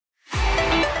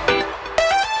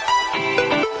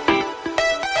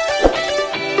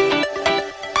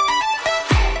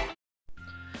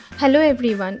Hello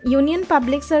everyone. Union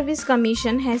Public Service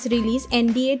Commission has released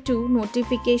NDA 2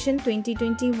 Notification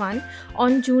 2021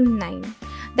 on June 9.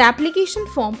 The application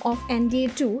form of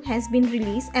NDA 2 has been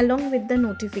released along with the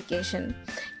notification.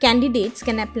 Candidates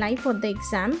can apply for the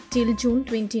exam till June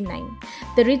 29.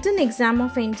 The written exam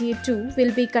of NDA 2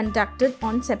 will be conducted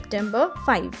on September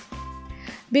 5.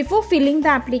 Before filling the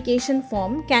application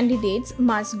form, candidates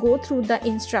must go through the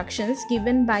instructions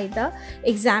given by the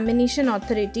examination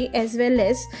authority as well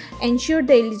as ensure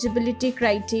the eligibility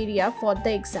criteria for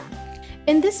the exam.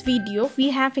 In this video, we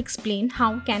have explained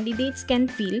how candidates can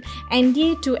fill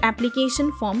NDA 2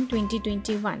 application form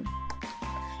 2021.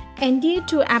 NDA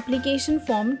 2 application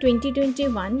form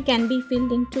 2021 can be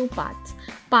filled in two parts,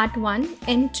 Part 1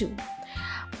 and 2.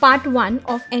 Part 1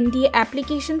 of NDA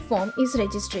application form is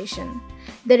registration.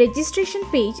 The registration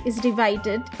page is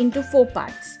divided into four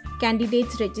parts: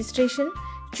 candidate's registration,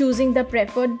 choosing the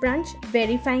preferred branch,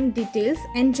 verifying details,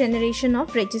 and generation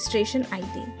of registration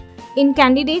ID. In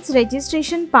candidate's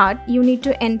registration part, you need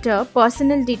to enter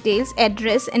personal details,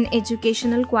 address, and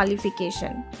educational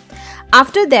qualification.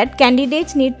 After that,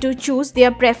 candidates need to choose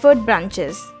their preferred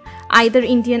branches, either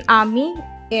Indian Army,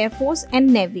 Air Force, and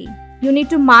Navy. You need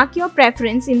to mark your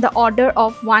preference in the order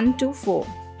of 1 to 4.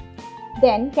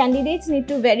 Then, candidates need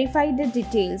to verify the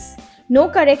details. No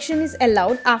correction is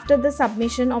allowed after the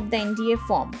submission of the NDA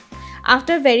form.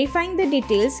 After verifying the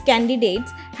details,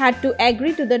 candidates had to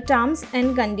agree to the terms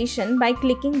and conditions by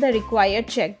clicking the required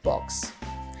checkbox.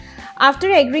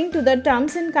 After agreeing to the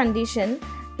terms and conditions,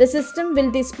 the system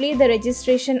will display the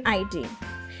registration ID.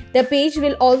 The page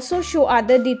will also show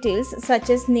other details such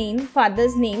as name,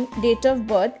 father's name, date of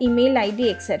birth, email ID,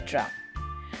 etc.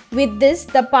 With this,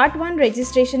 the Part 1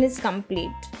 registration is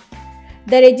complete.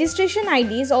 The registration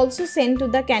ID is also sent to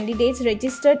the candidate's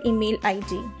registered email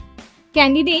ID.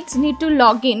 Candidates need to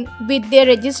log in with their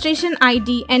registration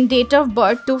ID and date of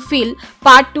birth to fill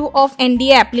Part 2 of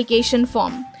NDA application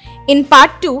form. In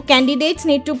Part 2, candidates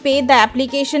need to pay the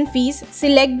application fees,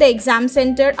 select the exam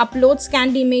center, upload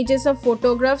scanned images of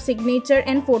photograph, signature,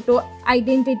 and photo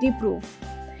identity proof.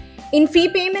 In fee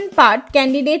payment part,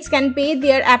 candidates can pay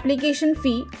their application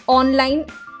fee online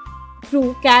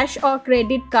through cash or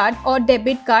credit card or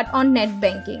debit card on net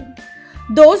banking.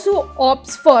 Those who opt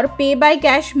for pay by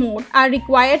cash mode are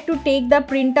required to take the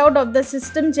printout of the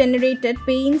system generated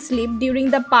pay-in slip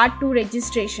during the Part 2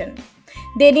 registration.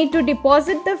 They need to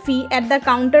deposit the fee at the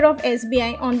counter of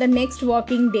SBI on the next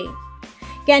working day.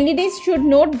 Candidates should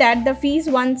note that the fees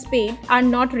once paid are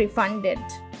not refunded.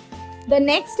 The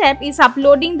next step is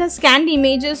uploading the scanned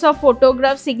images of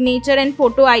photograph, signature, and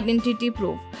photo identity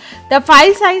proof. The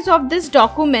file size of these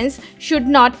documents should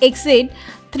not exceed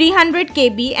 300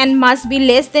 KB and must be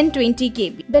less than 20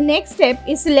 KB. The next step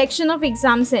is selection of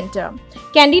exam center.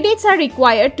 Candidates are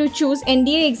required to choose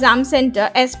NDA exam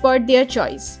center as per their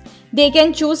choice. They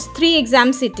can choose 3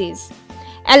 exam cities.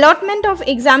 Allotment of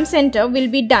exam center will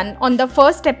be done on the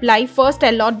first apply, first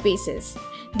allot basis.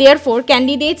 Therefore,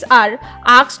 candidates are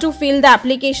asked to fill the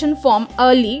application form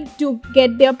early to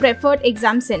get their preferred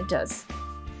exam centers.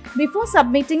 Before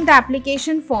submitting the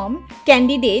application form,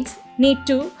 candidates need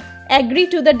to agree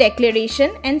to the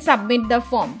declaration and submit the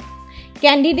form.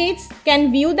 Candidates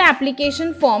can view the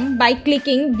application form by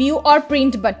clicking View or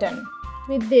Print button.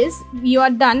 With this, you are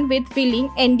done with filling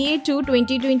NDA 2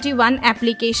 2021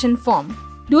 application form.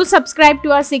 Do subscribe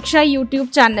to our Shiksha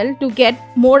YouTube channel to get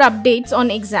more updates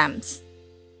on exams.